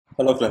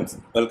Hello friends,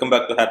 welcome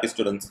back to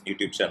Happystudents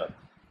YouTube channel.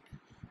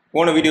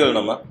 போன வீடியோவில்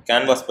நம்ம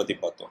கேன்வாஸ் பற்றி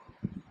பார்த்தோம்.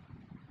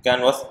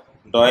 கேன்வாஸ்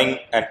டிராயிங்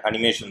அண்ட்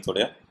அனிமேஷன்ஸ்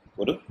உடைய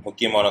ஒரு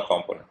முக்கியமான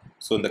காம்பனன்ட்.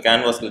 ஸோ இந்த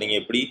கேன்வாஸில்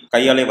நீங்கள் எப்படி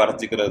கையாலே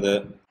வரைஞ்சிக்கிறது,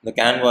 இந்த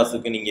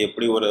கேன்வாஸுக்கு நீங்கள்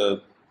எப்படி ஒரு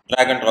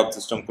ட்ராக் அண்ட் ட்ராப்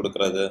சிஸ்டம்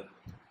கொடுக்கறது,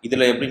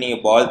 இதில் எப்படி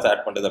நீங்கள் பால்ஸ்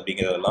ஆட் பண்ணுறது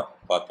அப்படிங்கிறதெல்லாம்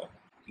பார்த்தோம்.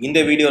 இந்த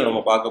வீடியோவில்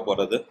நம்ம பார்க்க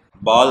போகிறது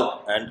பால்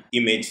அண்ட்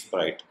இமேஜ்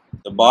ஸ்ப்ரைட்.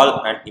 இந்த பால்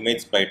அண்ட்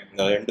இமேஜ் ஸ்ப்ரைட்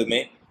இந்த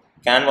ரெண்டுமே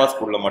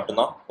கேன்வாஸ்க்குள்ளே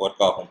மட்டும்தான்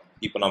ஒர்க் ஆகும்.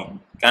 இப்போ நம்ம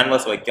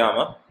கேன்வாஸ்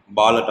வைக்காமல்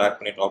பாலை ட்ராக்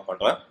பண்ணி ட்ராப்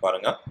பண்ணுறேன்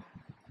பாருங்கள்,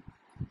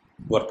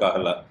 ஒர்க்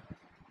ஆகலை.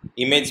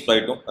 இமேஜ்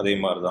ஸ்ப்ரைட்டும் அதே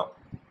மாதிரி தான்.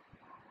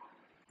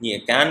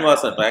 நீங்கள்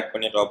கேன்வாஸை ட்ராக்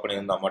பண்ணி ட்ராப்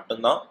பண்ணியிருந்தால்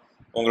மட்டும்தான்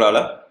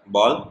உங்களால்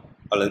பால்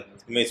அல்லது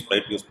இமேஜ்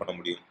ஸ்ப்ரைட் யூஸ் பண்ண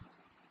முடியும்.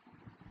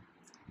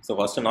 ஸோ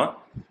ஃபஸ்ட்டு நான்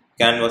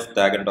கேன்வாஸ்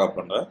ட்ராக் அண்ட் ட்ராப்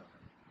பண்ணுறேன்.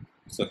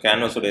 ஸோ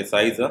கேன்வாஸுடைய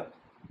சைஸை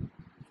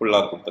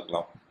ஃபுல்லாக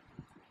கொடுத்துக்கலாம்.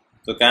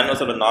 ஸோ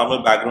கேன்வாஸோட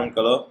நார்மல் பேக்ரவுண்ட்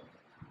கலர்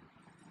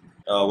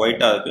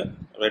ஒயிட்டாக இருக்குது,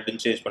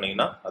 ரெட்டுன்னு சேஞ்ச்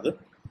பண்ணிங்கன்னா அது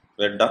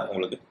ரெட்டாக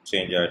உங்களுக்கு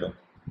சேஞ்ச் ஆகிடும்.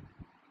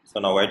 ஸோ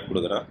நான் ஒயிட்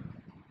கொடுக்குறேன்.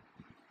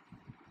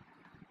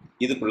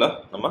 இதுக்குள்ளே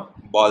நம்ம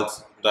பால்ஸ்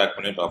ட்ராக்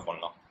பண்ணி ட்ராப்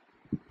பண்ணலாம்.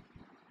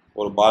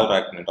 ஒரு பால்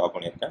ட்ராக் பண்ணி ட்ராப்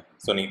பண்ணியிருக்கேன்.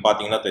 ஸோ நீங்கள்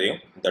பார்த்தீங்கன்னா தெரியும்,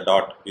 இந்த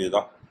டாட்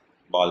இதுதான்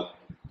பால்.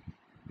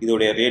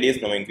 இதோடைய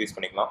ரேடியஸ் நம்ம இன்க்ரீஸ்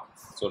பண்ணிக்கலாம்.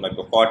 ஸோ நான்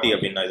இப்போ 40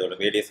 அப்படின்னா இதோட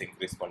ரேடியஸ்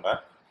இன்க்ரீஸ்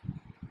பண்ணுறேன்.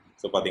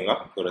 ஸோ பார்த்தீங்களா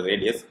இதோட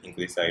ரேடியஸ்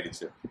இன்க்ரீஸ்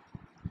ஆகிடுச்சு.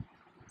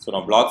 ஸோ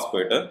நான் பிளாக்ஸ்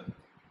போய்ட்டு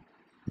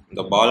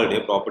இந்த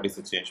பாலுடைய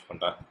ப்ராப்பர்ட்டிஸை சேஞ்ச்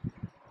பண்ணுறேன்.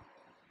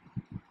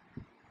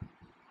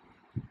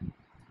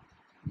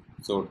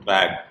 ஸோ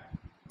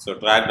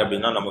ட்ராக்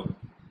அப்படின்னா நம்ம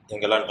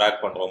எங்கெல்லாம்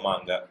ட்ராக் பண்ணுறோமோ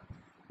அங்கே.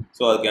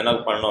 ஸோ அதுக்கு என்ன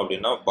பண்ணோம்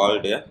அப்படின்னா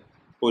பாலுடைய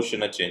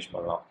பொசிஷனை சேஞ்ச்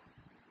பண்ணலாம்.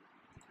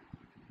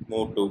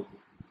 Move to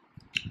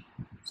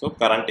so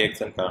current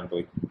X and current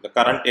Y. இந்த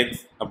கரண்ட்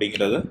எக்ஸ்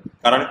அப்படிங்கிறது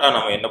கரண்ட்டாக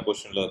நம்ம என்ன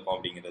பொசிஷனில் இருக்கோம்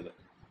அப்படிங்கிறது.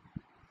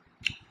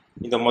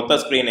 இந்த மொத்த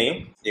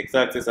ஸ்க்ரீனையும் X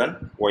axis and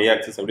Y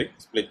axis அப்படி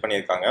ஸ்ப்ளிட்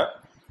பண்ணியிருக்காங்க.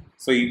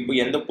 ஸோ இப்போ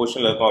எந்த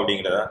பொசிஷனில் இருக்கும்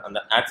அப்படிங்கிறத அந்த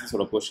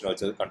ஆக்சிஸோட பொசிஷனை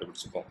வச்சது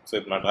கண்டுபிடிச்சிக்கும். ஸோ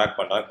இப்போ நான் ட்ராக்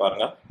பண்ணுறேன்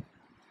பாருங்கள்,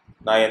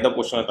 நான் எந்த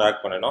பொசிஷனில்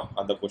ட்ராக் பண்ணேனோ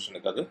அந்த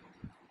பொசிஷனுக்கு அது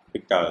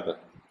ஃபிட் ஆகுது.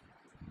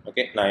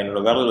 ஓகே, நான்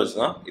என்னோடய விரல் வச்சு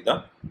தான்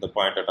இதான் இந்த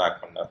பாயிண்ட்டை ட்ராக்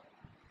பண்ணேன்.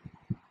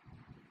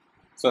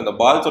 ஸோ இந்த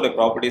பால்ஸோட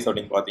ப்ராப்பர்ட்டிஸ்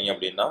அப்படின்னு பார்த்தீங்க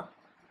அப்படின்னா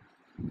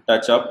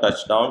touch up,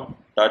 touch down,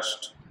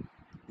 touched,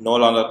 no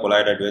longer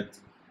collided with,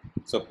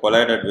 so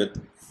collided with,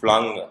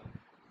 ஃப்ளங்,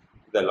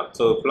 இதெல்லாம்.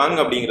 ஸோ ஃப்ளங்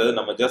அப்படிங்கிறது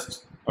நம்ம ஜஸ்ட்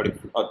அப்படி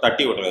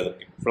தட்டி விடுறது.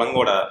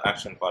 ஃப்ளங்கோட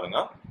ஆக்ஷன்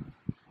பாருங்கள்.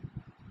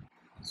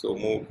 So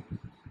move.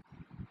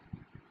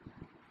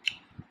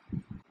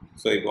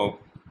 ஸோ இப்போ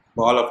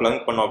பாலை ஃப்ளங்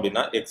பண்ணோம்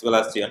அப்படின்னா X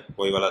velocity and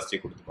Y velocity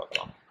கொடுத்து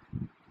பார்க்கலாம்.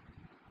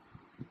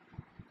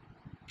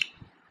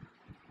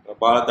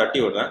 பாலை தட்டி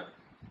விடுறேன்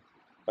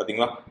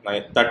பார்த்தீங்களா,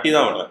 நான் தட்டி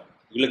தான் விடுறேன்,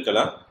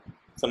 இழுக்கலை.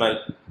 ஸோ நான்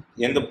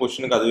எந்த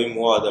பொசிஷனுக்கு அதுவே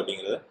மூவ் ஆகுது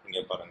அப்படிங்கிறத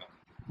நீங்கள் பாருங்கள்.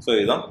 ஸோ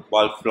இதுதான்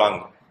பால் ஃப்ளங்.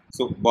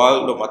 ஸோ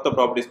பாலோட மற்ற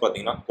ப்ராப்பர்ட்டிஸ்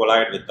பார்த்தீங்கன்னா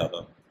கொலாய்ட் வித்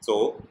அதர். ஸோ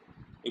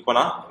இப்போ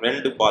நான்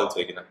 2 பால்ஸ்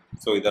வைக்கிறேன்.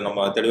 ஸோ இதை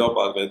நம்ம தெளிவாக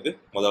பார்க்கறதுக்கு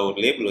முதல்ல ஒரு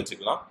லேபிள்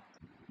வச்சுக்கலாம்.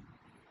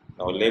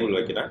 நான் ஒரு லேபிள்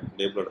வைக்கிறேன்.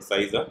 லேபிளோட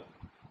சைஸை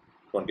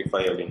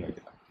 25 அப்படின்னு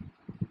வைக்கிறேன்.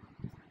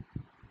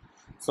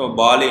 ஸோ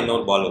பாலே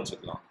இன்னொரு பால்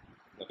வச்சுக்கலாம்.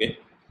 ஓகே,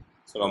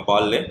 ஸோ நான்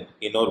பால்லே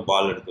இன்னொரு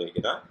பால் எடுத்து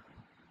வைக்கிறேன்.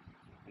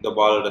 இந்த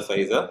பாலோட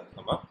சைஸை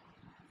நம்ம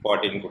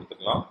 14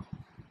 கொடுத்துக்கலாம்.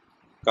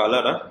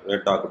 கலரை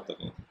ரெட்டாக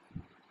கொடுத்துக்கலாம்.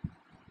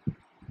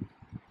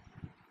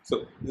 ஸோ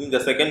இந்த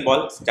செகண்ட்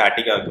பால்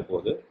ஸ்டாட்டிக்காக இருக்க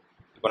போகுது.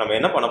 இப்போ நம்ம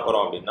என்ன பண்ண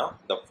போகிறோம் அப்படின்னா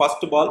இந்த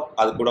ஃபர்ஸ்ட் பால்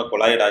அது கூட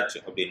கொலாய்ட் ஆச்சு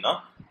அப்படின்னா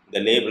இந்த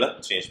லேபிளை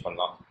சேஞ்ச்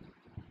பண்ணலாம்.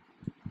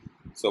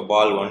 So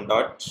ball 1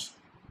 dot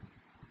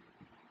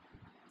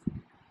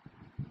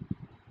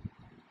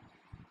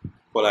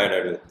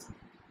கொலாய்டட் with.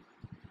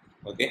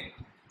 Okay,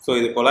 so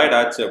இது கொலாய்ட்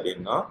ஆச்சு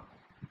அப்படின்னா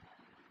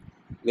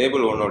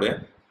லேபிள் 1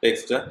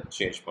 டெக்ஸ்ட்டை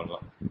சேஞ்ச்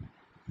பண்ணலாம்.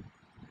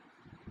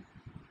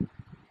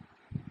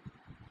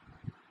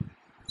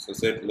 So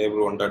set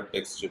label 1 dot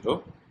text to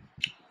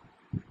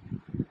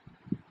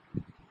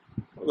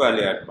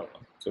value add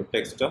பண்ணலாம். ஸோ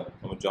டெக்ஸ்ட்டை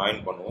நம்ம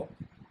ஜாயின் பண்ணுவோம்,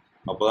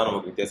 அப்போ தான்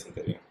நமக்கு வித்தியாசம்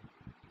தெரியும்.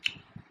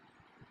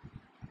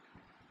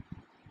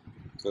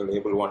 ஸோ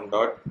லேபிள் 1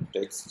 டாட்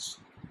டெக்ஸ்ட்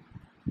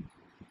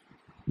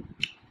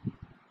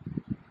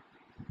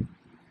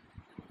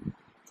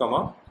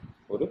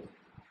ஒரு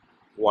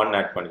 1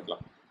 ஆட்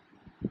பண்ணிக்கலாம்.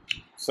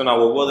 ஸோ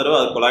நான் ஒவ்வொரு தடவை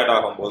அது கொலாய்ட்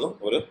ஆகும்போதும்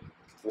ஒரு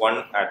 1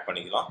 ஆட்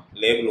பண்ணிக்கலாம்.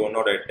 லேபிள்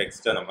 1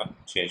 டெக்ஸ்ட்டை நம்ம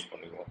சேஞ்ச்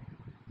பண்ணிக்குவோம்.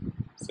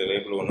 ஸோ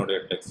லேபிள் 1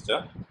 டெக்ஸ்ட்டை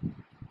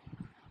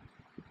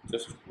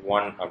ஜஸ்ட்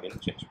 1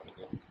 அப்படின்னு சேஞ்ச்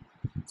பண்ணிக்கலாம்.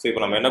 ஸோ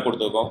இப்போ நம்ம என்ன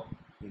கொடுத்துருக்கோம்,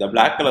 இந்த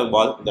பிளாக் கலர்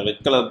பால் இந்த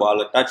ரெட் கலர்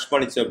பால் டச்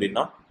பண்ணிச்சு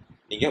அப்படின்னா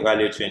நீங்கள்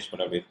வேல்யூ சேஞ்ச்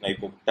பண்ண முடியும். நான்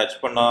இப்போ டச்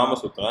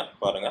பண்ணாமல் சுற்றுறேன்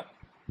பாருங்கள்,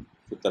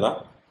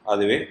 சுற்றலாம்.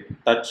 அதுவே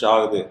டச்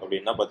ஆகுது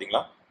அப்படின்னா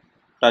பார்த்தீங்களா,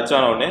 டச்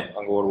ஆன உடனே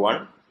அங்கே ஒரு 1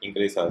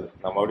 இன்க்ரீஸ் ஆகுது.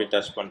 நான் மறுபடியும்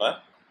டச் பண்ணுறேன்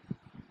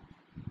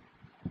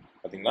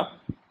பார்த்தீங்களா.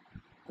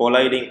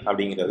 கொலைடிங்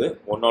அப்படிங்கிறது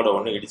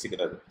 1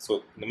 இடிச்சுக்கிறது. ஸோ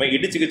இந்த மாதிரி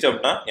இடிச்சுக்கிச்சு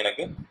அப்படின்னா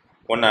எனக்கு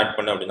 1 ஆட்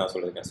பண்ணு அப்படின்னு நான்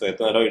சொல்லியிருக்கேன். ஸோ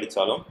எத்தனை தடவை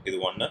இடித்தாலும் இது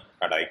 1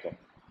 ஆட் ஆகிக்கும்.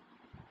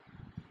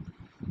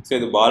 ஸோ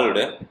இது பாலோட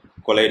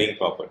கொலைடிங்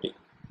ப்ராப்பர்ட்டி.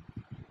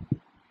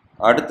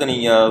 அடுத்து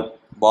நீங்கள்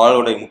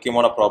பாலோட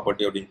முக்கியமான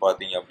ப்ராப்பர்ட்டி அப்படின்னு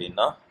பார்த்தீங்க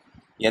அப்படின்னா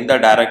எந்த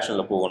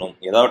டைரக்ஷனில் போகணும்,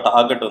 ஏதாவது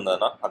டார்கெட்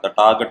வந்ததுன்னா அந்த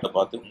டார்கெட்டை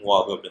பார்த்து மூவ்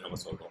ஆகும் அப்படின்னு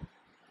நம்ம சொல்கிறோம்.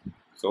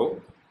 ஸோ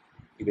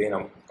இதே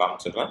நம்ம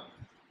காமிச்சிடுறேன்.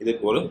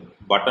 இதுக்கு ஒரு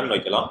பட்டன்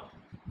வைக்கலாம்.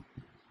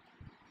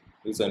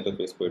 யூசர்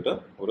இன்டர்ஃபேஸ் போயிட்டு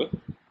ஒரு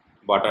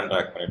பட்டன்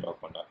ட்ராக் பண்ணி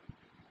ட்ராப் பண்ணுறேன்.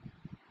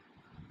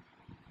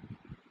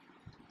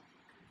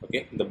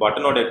 ஓகே, இந்த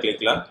பட்டனோட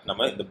கிளிக்கில்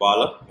நம்ம இந்த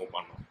பாலை மூவ்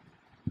பண்ணோம்.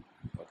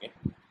 ஓகே,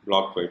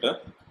 பிளாக் போயிட்டு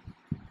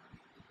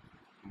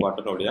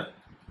பட்டனுடைய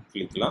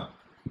கிளிக்கில்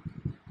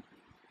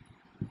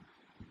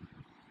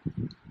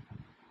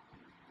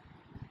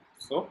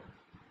ஸோ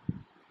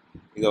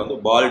இதை வந்து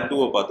பால்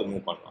 2-வை பார்த்து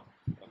மூவ் பண்ணலாம்.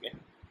 ஓகே,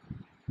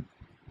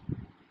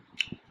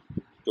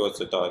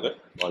 டுவர்ட்ஸ் டார்கெட்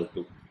பால்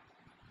 2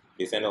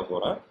 டிசைனாக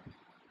போகிறேன்.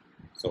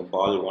 ஸோ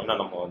பால் 1-ஐ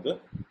நம்ம வந்து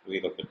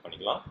ரீலொகேட்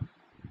பண்ணிக்கலாம்.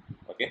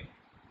 ஓகே,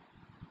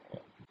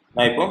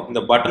 நான் இப்போ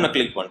இந்த பட்டனை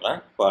கிளிக் பண்ணுறேன்.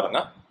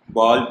 பாருங்கள்,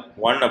 பால்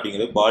 1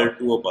 அப்படிங்கிறது பால்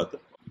 2-வை பார்த்து.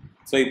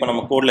 ஸோ இப்போ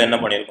நம்ம கோடில் என்ன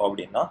பண்ணியிருக்கோம்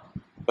அப்படின்னா,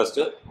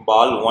 ஃபஸ்ட்டு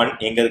பால்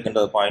 1 எங்கே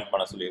இருக்குன்றதை பாயிண்ட்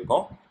பண்ண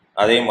சொல்லியிருக்கோம்.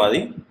 அதே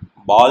மாதிரி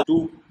பால் 2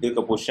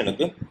 இருக்க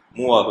பொசிஷனுக்கு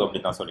மூவ் ஆகும்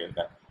அப்படின்னு நான்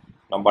சொல்லியிருக்கேன்.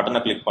 நான் பட்டனை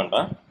கிளிக்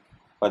பண்ணுறேன்.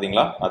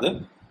 பார்த்தீங்களா, அது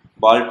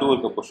பால் 2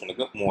 இருக்க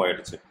பொசிஷனுக்கு மூவ்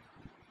ஆகிடுச்சு.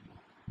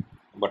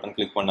 பட்டன்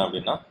கிளிக் பண்ணேன்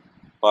அப்படின்னா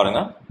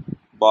பாருங்கள்,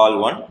 பால்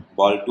 1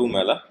 பால் 2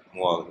 மேலே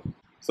மூவ் ஆகுது.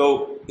 ஸோ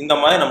இந்த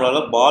மாதிரி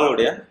நம்மளால்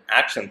பாலோடைய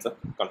ஆக்ஷன்ஸை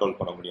கண்ட்ரோல்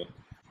பண்ண முடியும்.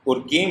 ஒரு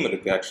கேம்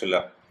இருக்குது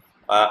ஆக்சுவலாக,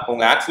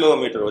 உங்கள்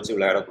ஆக்சிலோமீட்டர் வச்சு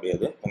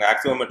விளையாடக்கூடியது. உங்கள்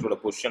ஆக்சிலோமீட்டரோட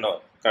பொசிஷனை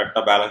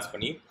கரெக்டாக பேலன்ஸ்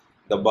பண்ணி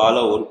இந்த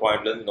பாலை ஒரு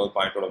பாயிண்ட்லேருந்து இன்னொரு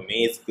பாயிண்டோட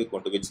மேஸ்க்கு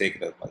கொண்டு போய்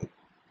சேர்க்கிறது மாதிரி.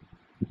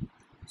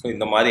 ஸோ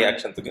இந்த மாதிரி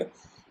ஆக்ஷன்ஸுக்கு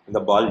இந்த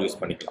பால் யூஸ்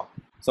பண்ணிக்கலாம்.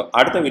 ஸோ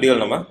அடுத்த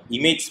வீடியோவில் நம்ம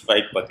இமேஜ்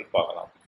ஸ்ப்ரைட் பற்றி பார்க்கலாம்.